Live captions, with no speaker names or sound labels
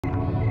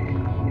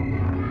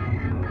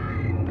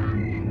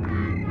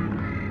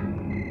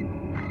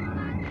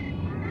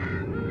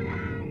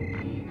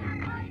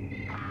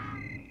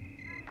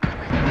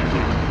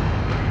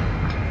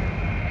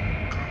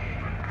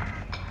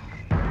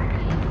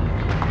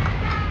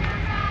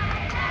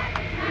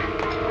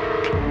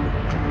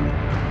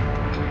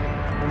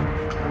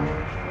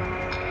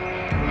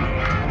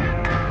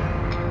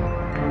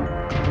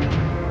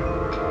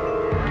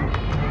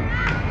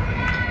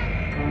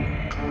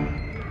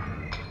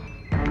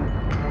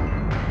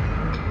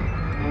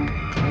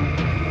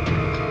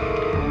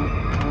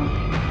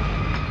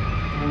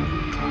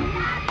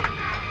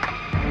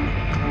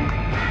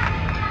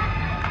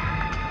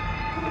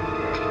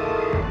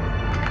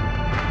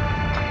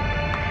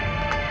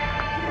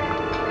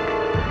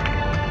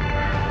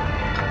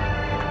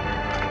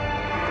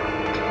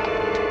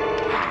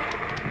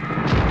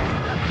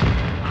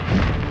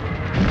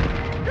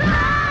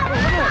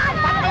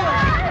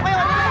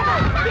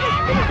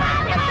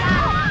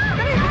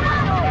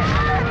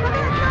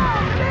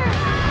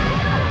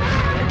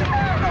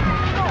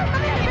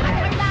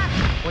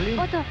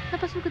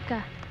napagod ka?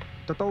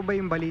 Totoo ba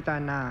yung balita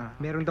na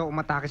meron daw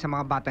umatake sa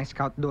mga batang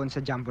scout doon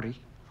sa Jamboree?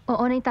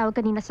 Oo, naitawag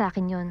kanina sa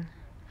akin yon.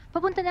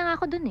 Papunta na nga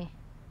ako dun eh.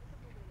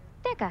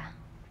 Teka,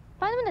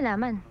 paano mo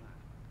nalaman?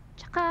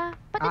 Tsaka,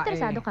 ba't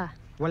interesado ka?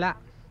 Wala.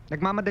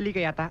 Nagmamadali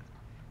ka yata.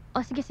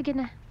 O, sige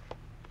na.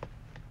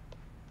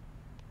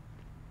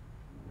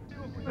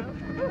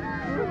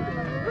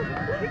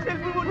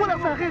 Wala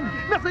sa akin!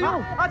 Nasa iyo!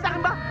 Sa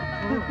akin ba?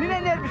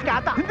 Ninenervyos ka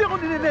ata! Hindi ako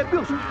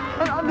ninenervyos!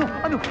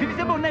 Ano?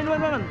 Bilisan mo,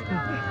 911!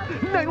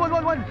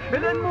 911!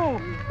 Ilan mo!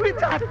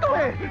 Pizzato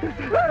eh!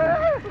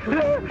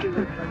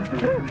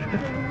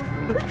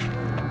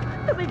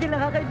 Tumigil na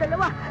nga kayo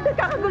dalawa!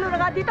 Nagkakagulo na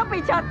nga dito!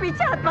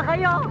 Pichat pa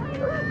kayo!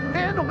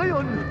 Eh ano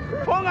ngayon?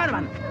 Oo nga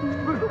naman!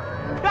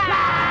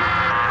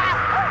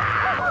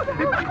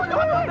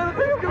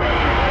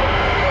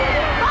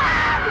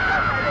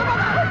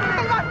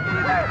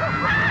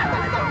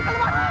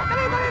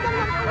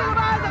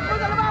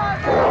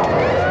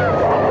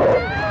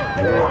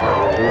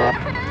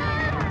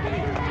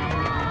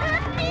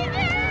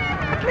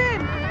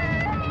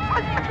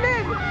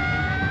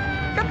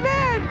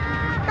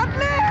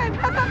 Kathleen!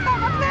 Nasaan ka,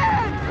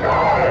 Kathleen?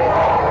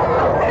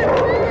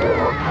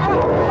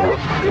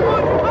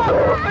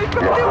 Ay,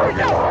 Kathleen!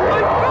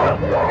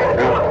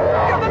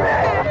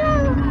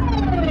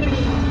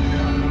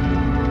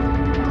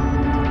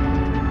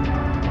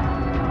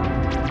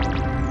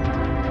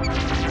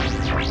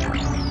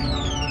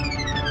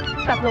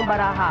 Tatlong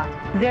Baraha.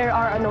 There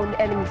are unknown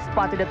enemies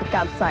spotted at the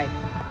campsite.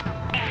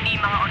 Hindi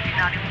mga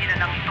ordinaryong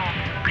nilalang ito,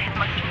 kaya't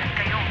mag-ingat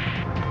kayo.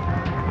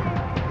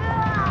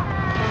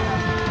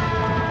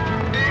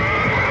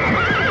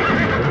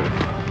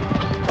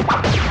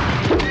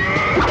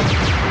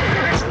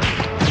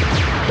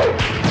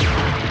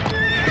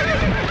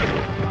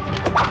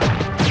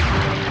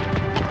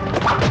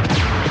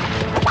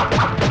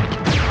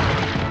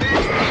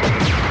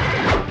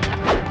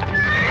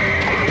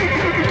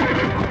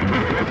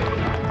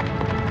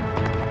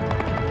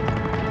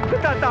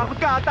 Natatakot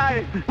ka ata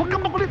eh! Huwag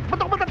kang makulit! Ba't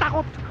ako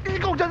matatakot?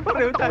 Ikaw dyan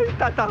pareho tayo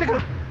tatakot! Teka,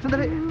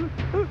 sandali!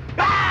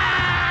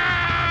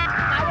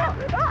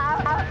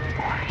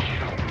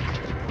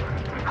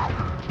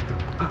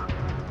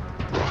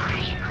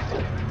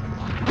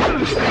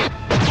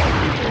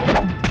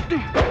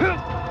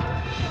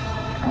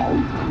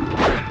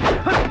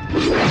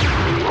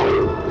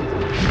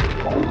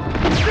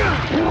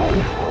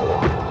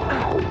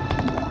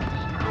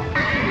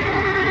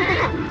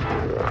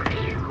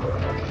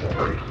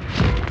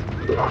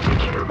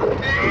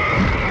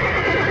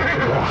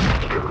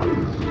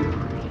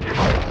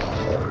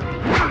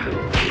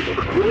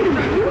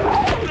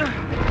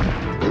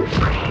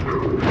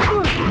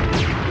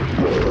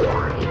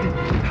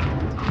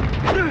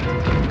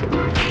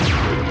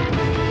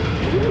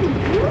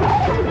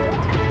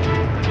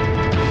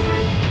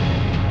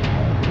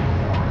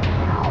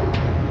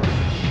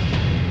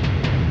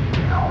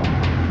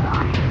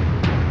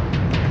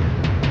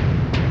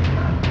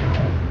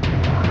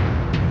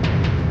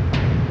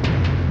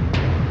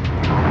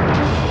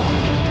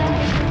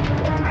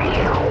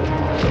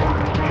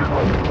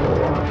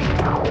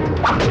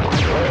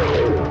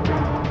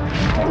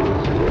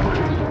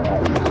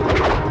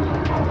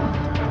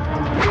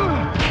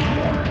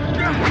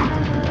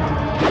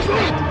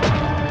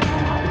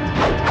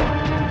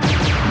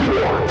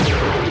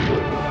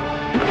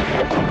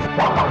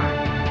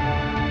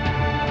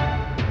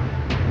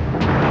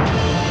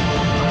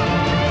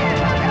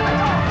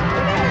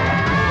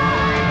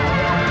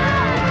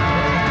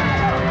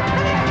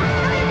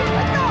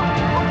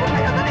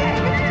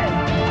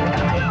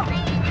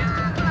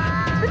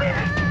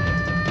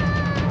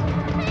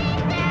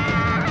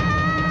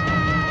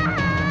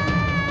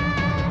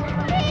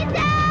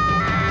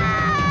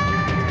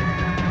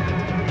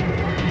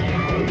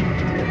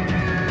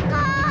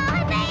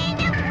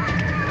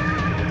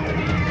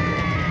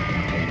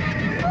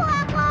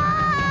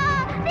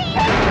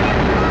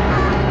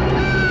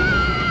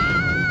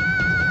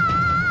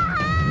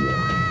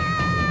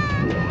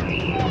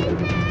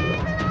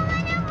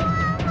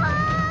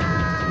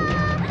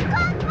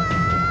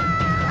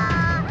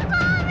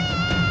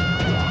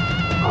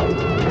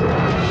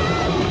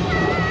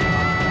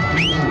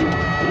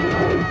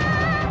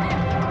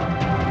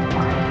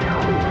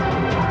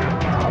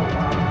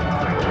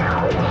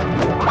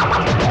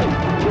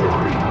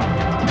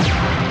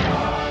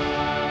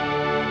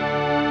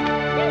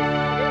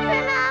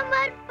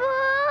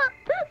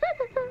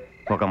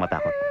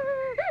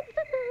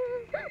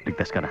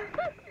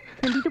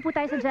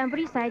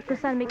 Jamboree site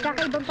kung saan may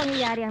kakaibang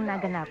pangyayari ang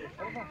naganap.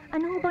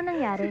 Ano ho bang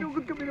nangyari?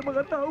 Sinugod kami ng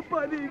mga tao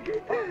paniki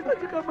at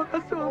saka mga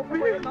zombie.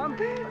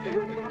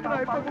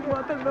 Marami pa kong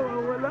batang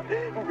nawawala.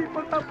 Hindi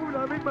pa tapo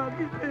namin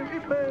makita yung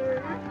iba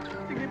eh.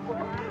 Sige po.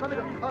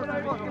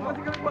 Marami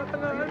kasi kang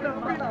batang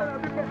hahanapin.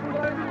 Marami pa po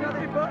namin yung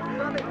iba.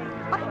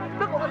 Ay,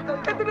 naku!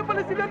 Ito na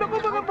pala sila. Naku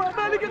mga bata.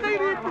 Halika kayo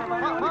rito.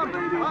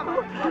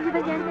 Hindi ba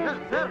yan?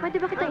 Pwede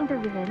ba kita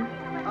interviewin?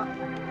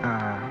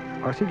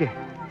 Sige.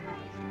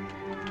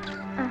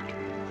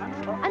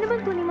 Ano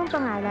bang tunay mong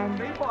pangalan.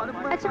 Kayo po, ano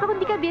po? At saka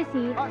kung di ka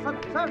busy,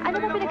 Sir, ano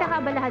bang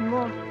pinagkakaabalahan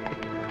mo?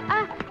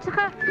 Ah,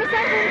 saka may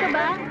cellphone ka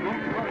ba?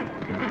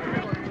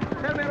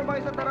 Sir, meron ba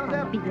isang tarang,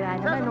 sir? Bigla Sir,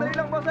 naman, no? sandali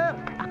lang po, sir.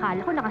 Akala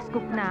ko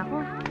nakascoop na ako.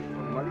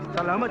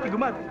 Salamat,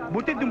 Tigumat.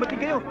 Buti dumating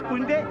kayo.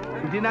 Kung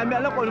hindi namin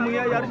alam kung ano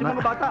mangyayari sa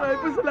mga bata. Ay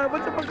po, salamat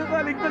sa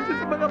pagkakaligtas niyo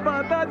sa mga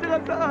bata at saka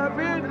sa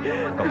amin.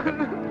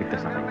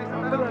 Ligtas na kayo.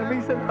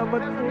 Maraming salamat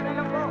po.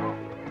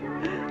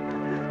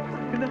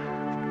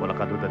 Walang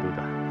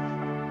kaduda-duda.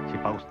 Si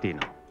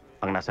Faustino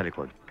ang nasa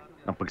likod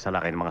ng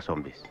pagsalakay ng mga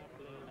zombies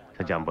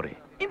sa Jamboree.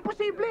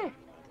 Imposible!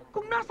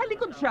 Kung nasa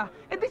likod siya,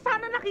 edi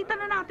sana nakita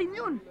na natin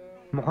yun.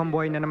 Mukhang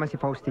buhay na naman si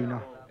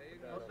Faustino.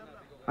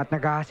 At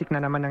naghahasik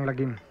na naman ng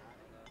lagim.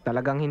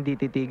 Talagang hindi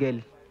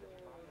titigil.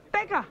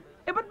 Teka,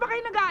 ba't ba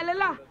kayo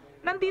nag-aalala?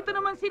 Nandito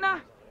naman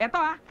eto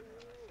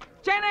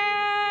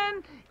Tchanan!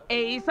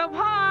 Ace of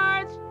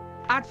Hearts!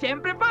 At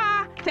syempre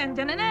pa,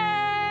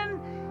 tchan-tchanan!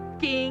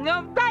 King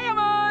of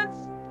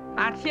Diamonds!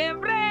 At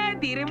syempre,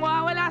 di rin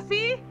mawawala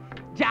si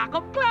Jack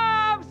of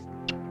Clubs!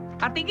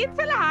 At higit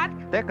sa lahat,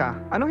 Teka,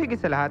 anong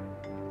higit sa lahat?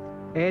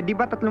 Di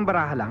ba tatlong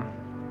baraha lang?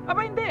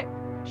 aba hindi,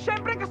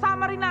 syempre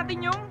kasama rin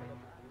natin yung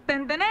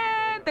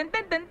ten-tenen,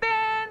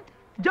 ten-ten-ten-ten,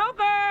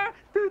 Joker!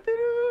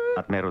 Tuturu!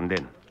 At meron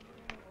din.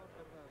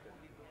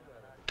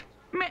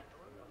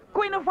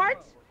 Queen of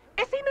Hearts?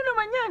 Sino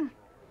naman yan?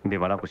 Hindi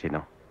mo alam kung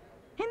sino.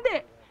 Hindi.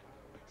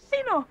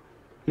 Sino?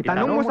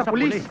 Itanong mo sa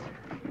pulis.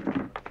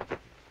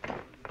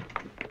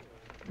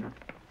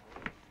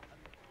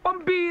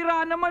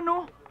 Pambira naman,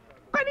 oh.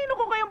 Kanino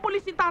ko kayang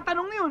pulis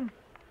itatanong yun?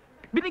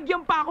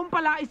 Binigyan pa akong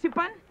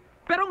palaisipan.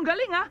 Pero ang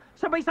galing, ha?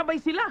 Sabay-sabay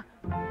sila.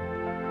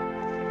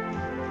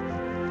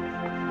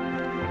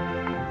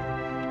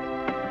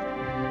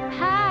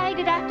 Hi,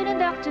 good afternoon,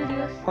 Doc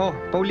Julius. Oh,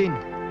 Pauline.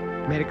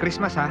 Merry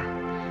Christmas, ha?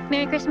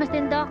 Merry Christmas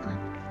din, Doc.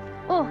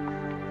 Oh,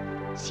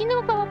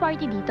 sino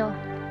magpapaparty dito?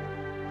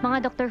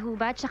 Mga Dr. Who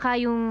ba? Tsaka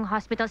yung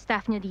hospital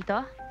staff nyo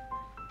dito?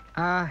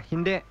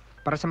 Hindi.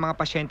 Para sa mga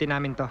pasyente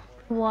namin to.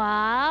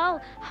 Wow!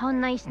 How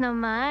nice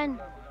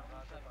naman.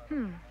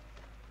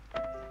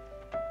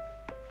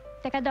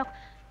 Teka, Doc.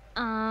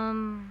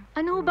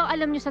 Ano ho bang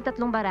alam nyo sa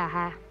tatlong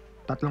baraha?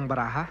 Tatlong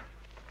baraha?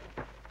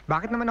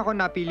 Bakit naman ako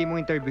napili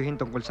mong interviewin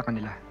tungkol sa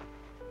kanila?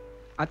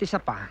 At isa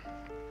pa,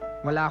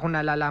 wala akong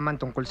nalalaman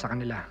tungkol sa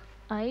kanila.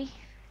 Ay,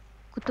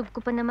 kutob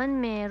ko pa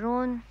naman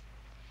meron.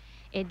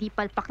 Di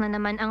palpak na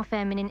naman ang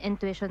feminine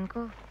intuition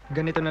ko.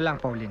 Ganito na lang,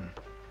 Pauline.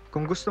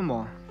 Kung gusto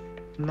mo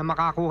na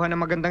makakuha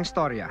ng magandang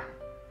storya,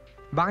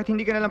 bakit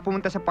hindi ka na lang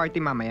pumunta sa party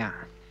mamaya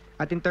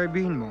at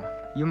interviewin mo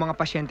yung mga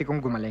pasyente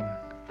kong gumaling?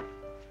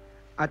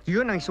 At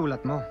yun ang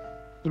isulat mo.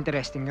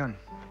 Interesting yun.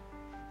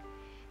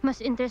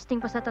 Mas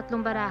interesting pa sa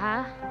tatlong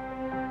baraha?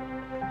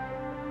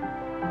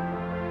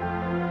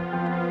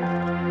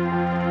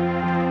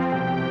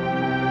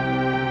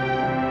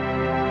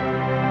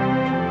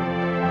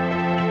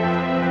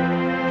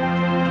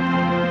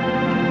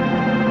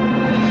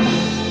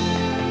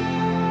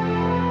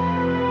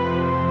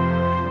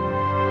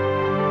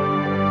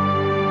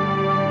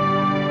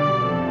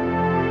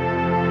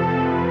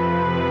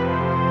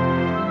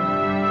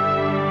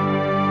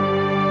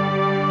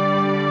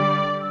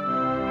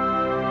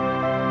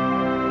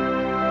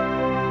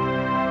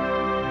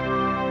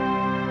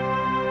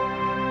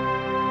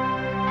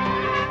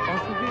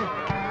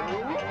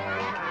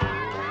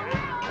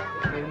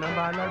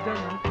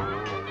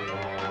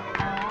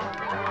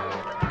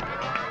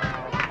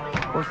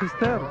 O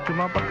sister, yung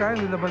mga pagkain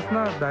nilabas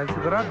na dahil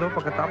sigurado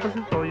pagkatapos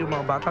ito yung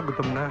mga bata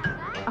gutom na.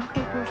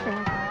 Okay po, sir.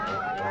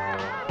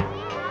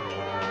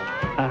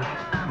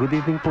 Good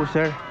evening po,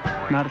 sir.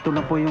 Narito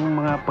na po yung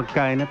mga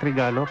pagkain at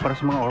regalo para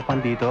sa mga orphan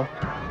dito.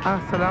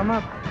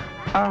 Salamat.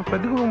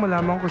 Pwede ko bang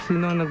malaman kung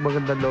sino ang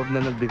nagmaganda loob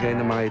na nagbigay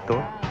ng mga ito?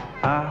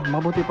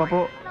 Mabuti pa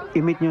po.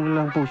 I-meet nyo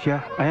na lang po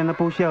siya. Ayan na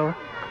po siya, oh.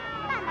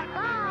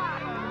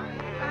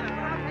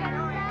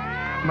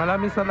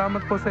 Maraming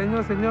salamat po sa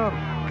inyo, senyor.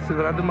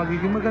 Sigurado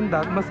magiging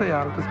maganda at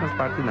masaya ang Christmas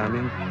party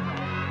namin.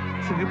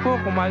 Sige po,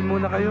 kumain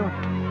muna kayo.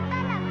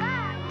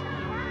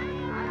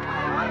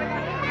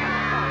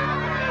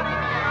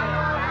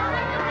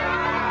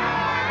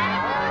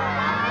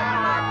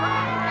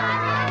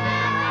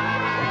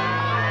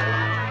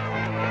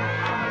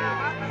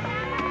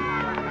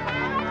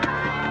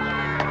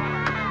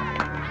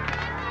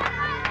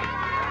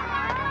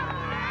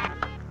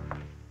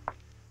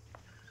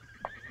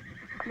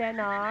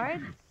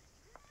 Leonard?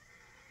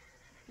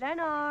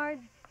 Leonard?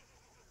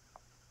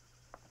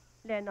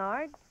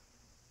 Leonard?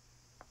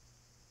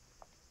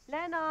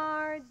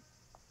 Leonard?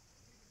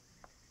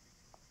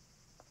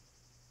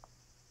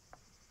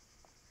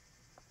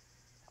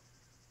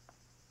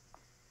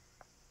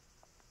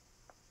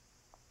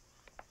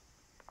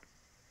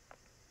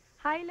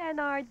 Hi,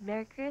 Leonard.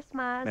 Merry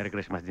Christmas. Merry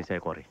Christmas din sa'yo,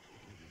 Cory.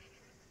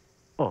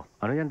 Oh,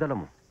 ano yan dala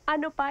mo?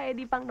 Ano pa,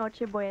 edi pang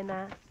Noche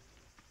Buena?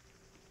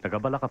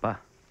 Nagabala ka pa.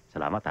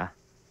 Salamat, ha?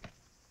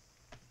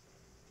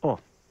 Oh,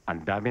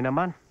 ang dami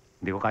naman.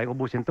 Hindi ko kayang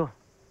ubusin to.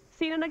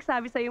 Sino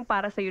nagsabi sa'yong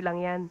para sa'yo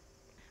lang yan?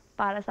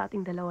 Para sa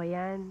ating dalawa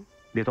yan.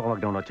 Dito ka wag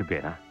ng Noche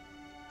Buena.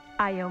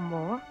 Ayaw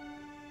mo?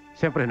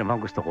 Siyempre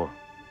naman gusto ko.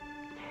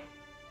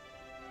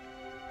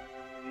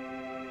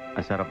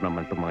 Ang sarap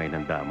naman itong mga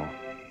inanda mo.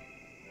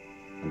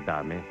 Ang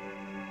dami.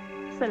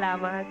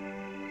 Salamat.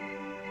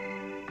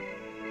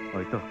 O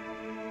ito.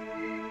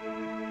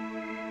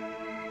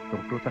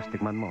 Itong prutas,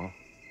 tikman mo. Oh.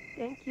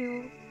 Thank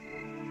you.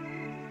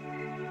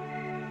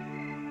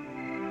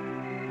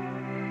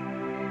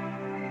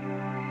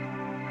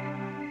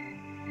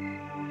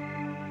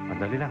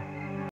 Madali lang.